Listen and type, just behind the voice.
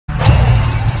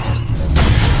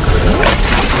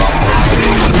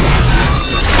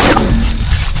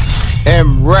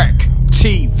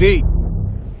MRecktv.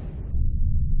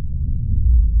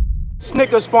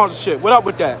 Snickers sponsorship. What up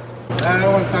with that? I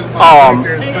don't want to talk about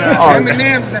Snickers, but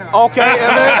M&M's now. Okay,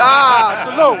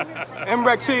 salute.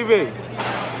 MRecktv.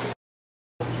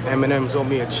 M&M's owe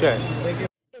me a check.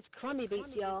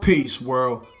 Peace,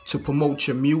 world. To promote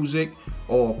your music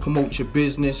or promote your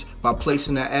business by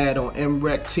placing an ad on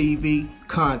MRecktv,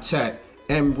 contact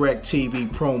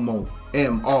MRecktVpromo,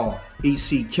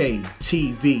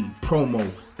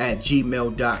 MRecktVpromo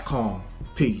 @gmail.com.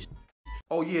 Peace.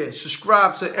 Oh yeah,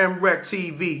 subscribe to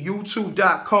MRecktv,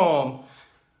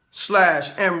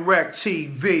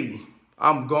 youtube.com/MRecktv.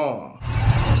 I'm gone.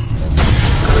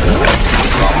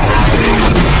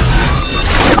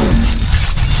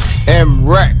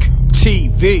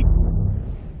 MRecktv.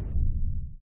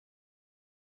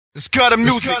 It's got a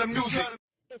music.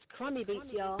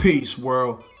 Peace,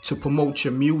 world. To promote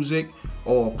your music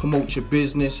or promote your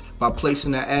business by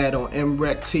placing an ad on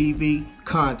MRecktv,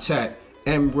 contact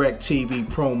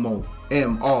MRecktVpromo,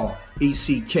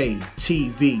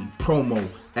 MRecktVpromo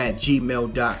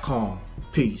 @gmail.com.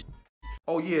 Peace.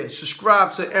 Oh yeah,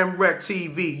 subscribe to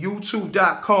MRecktv,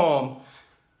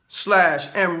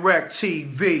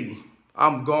 youtube.com/MRecktv.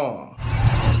 I'm gone.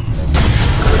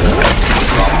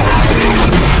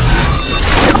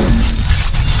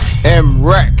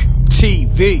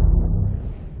 MRecktv.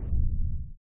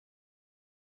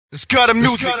 It's got a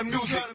music.